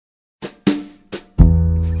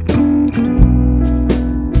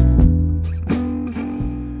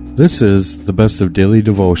This is the Best of Daily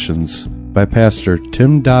Devotions by Pastor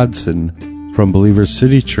Tim Dodson from Believers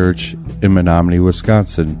City Church in Menominee,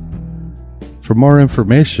 Wisconsin. For more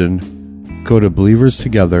information, go to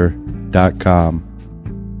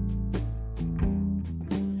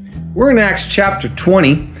believerstogether.com. We're in Acts chapter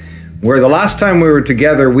 20, where the last time we were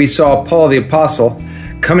together, we saw Paul the Apostle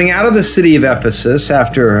coming out of the city of Ephesus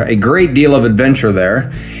after a great deal of adventure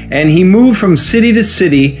there, and he moved from city to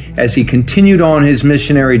city as he continued on his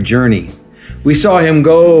missionary journey. We saw him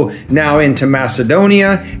go now into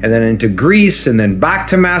Macedonia, and then into Greece, and then back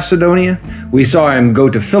to Macedonia. We saw him go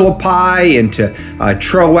to Philippi, into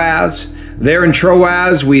Troas. There in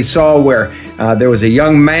Troas, we saw where there was a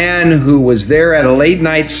young man who was there at a late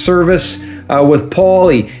night service with Paul.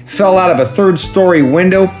 He fell out of a third-story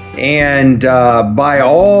window and by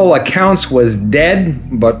all accounts was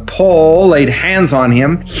dead, but Paul laid hands on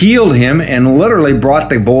him, healed him, and literally brought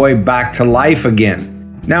the boy back to life again.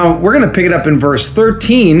 Now, we're going to pick it up in verse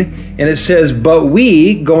 13, and it says, "But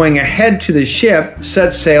we, going ahead to the ship,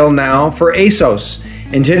 set sail now for Assos,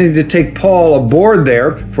 intending to take Paul aboard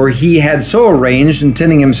there, for he had so arranged,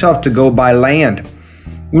 intending himself to go by land.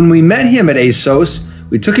 When we met him at Assos,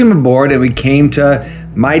 we took him aboard, and we came to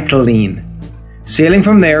Mytilene. Sailing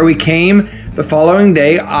from there, we came the following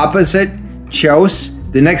day opposite Chios.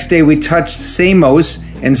 The next day we touched Samos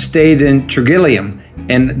and stayed in Trogyllium.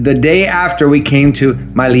 And the day after we came to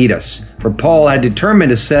Miletus. For Paul had determined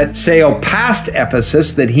to set sail past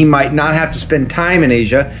Ephesus that he might not have to spend time in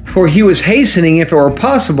Asia, for he was hastening, if it were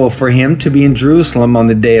possible for him, to be in Jerusalem on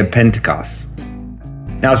the day of Pentecost."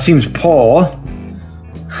 Now it seems Paul,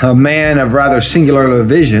 a man of rather singular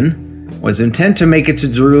vision, was intent to make it to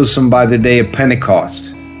Jerusalem by the day of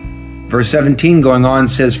Pentecost. Verse 17 going on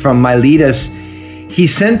says, "From Miletus he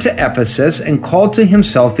sent to Ephesus and called to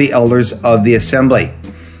himself the elders of the assembly.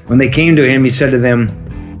 When they came to him, he said to them,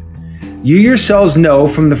 'You yourselves know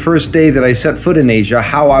from the first day that I set foot in Asia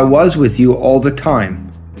how I was with you all the time,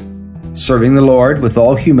 serving the Lord with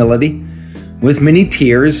all humility, with many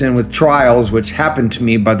tears and with trials which happened to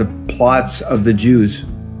me by the plots of the Jews.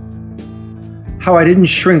 How I didn't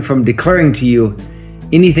shrink from declaring to you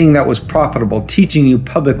anything that was profitable, teaching you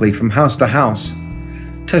publicly from house to house,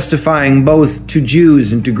 testifying both to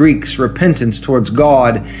Jews and to Greeks repentance towards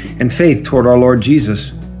God and faith toward our Lord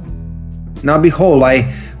Jesus. Now behold, I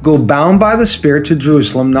go bound by the Spirit to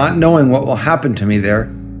Jerusalem, not knowing what will happen to me there.'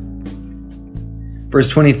 Verse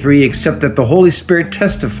 23, "Except that the Holy Spirit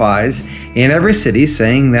testifies in every city,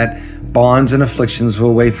 saying that bonds and afflictions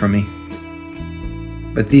will wait for me.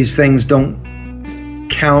 But these things don't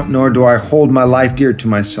count, nor do I hold my life dear to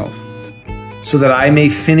myself, so that I may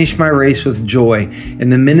finish my race with joy in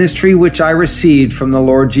the ministry which I received from the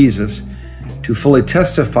Lord Jesus, to fully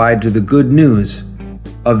testify to the good news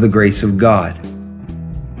of the grace of God."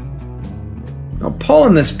 Now, Paul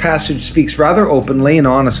in this passage speaks rather openly and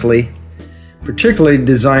honestly, particularly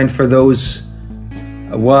designed for those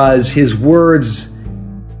was his words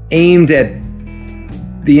aimed at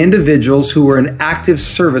the individuals who were in active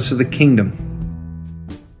service of the kingdom.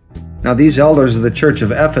 Now, these elders of the church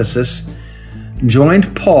of Ephesus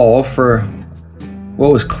joined Paul for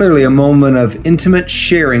what was clearly a moment of intimate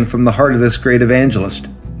sharing from the heart of this great evangelist.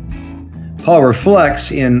 Paul reflects,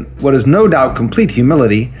 in what is no doubt complete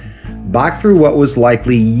humility, back through what was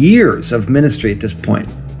likely years of ministry at this point.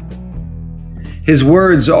 His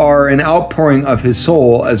words are an outpouring of his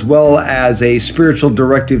soul, as well as a spiritual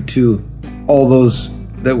directive to all those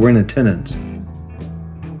that were in attendance.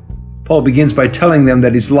 Paul begins by telling them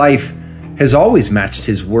that his life has always matched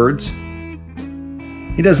his words.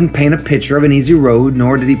 He doesn't paint a picture of an easy road,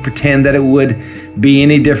 nor did he pretend that it would be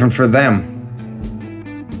any different for them.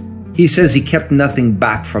 He says he kept nothing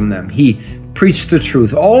back from them. He preached the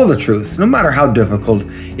truth, all of the truth, no matter how difficult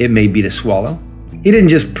it may be to swallow. He didn't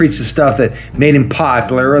just preach the stuff that made him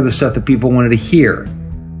popular or the stuff that people wanted to hear.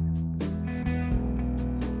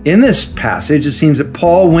 In this passage, it seems that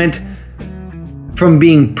Paul went from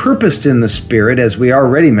being purposed in the Spirit, as we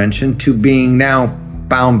already mentioned, to being now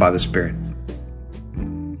bound by the Spirit.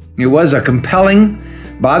 It was a compelling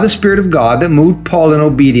by the Spirit of God that moved Paul in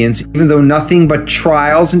obedience, even though nothing but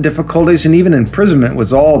trials and difficulties and even imprisonment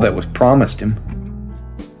was all that was promised him.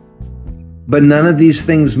 "But none of these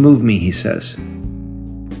things move me," he says.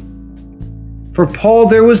 For Paul,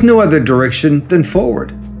 there was no other direction than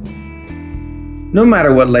forward. No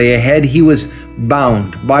matter what lay ahead, he was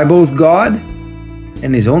bound by both God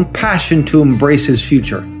and his own passion to embrace his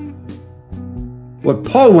future. What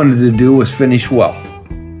Paul wanted to do was finish well.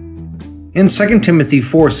 In 2 Timothy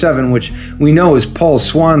 4:7, which we know is Paul's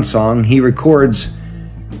swan song, he records,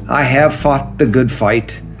 "I have fought the good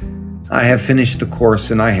fight. I have finished the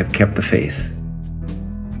course and I have kept the faith.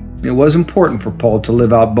 It was important for Paul to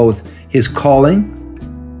live out both his calling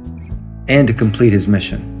and to complete his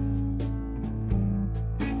mission.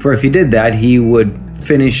 For if he did that, he would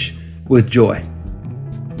finish with joy.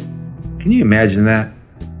 Can you imagine that?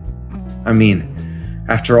 I mean,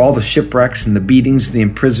 after all the shipwrecks and the beatings, the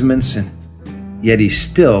imprisonments, and yet he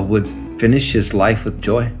still would finish his life with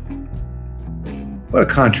joy. What a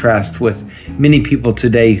contrast with many people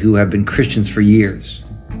today who have been Christians for years.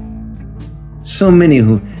 So many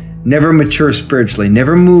who never mature spiritually,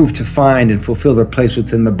 never move to find and fulfill their place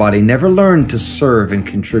within the body, never learn to serve and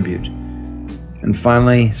contribute. And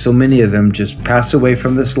finally, so many of them just pass away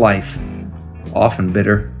from this life, often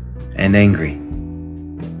bitter and angry.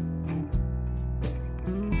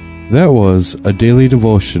 That was a daily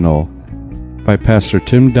devotional by Pastor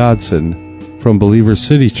Tim Dodson from Believer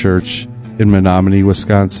City Church in Menominee,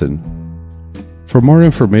 Wisconsin. For more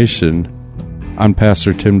information on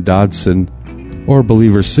Pastor Tim Dodson or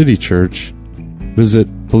Believer City Church, visit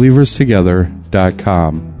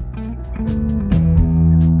believerstogether.com.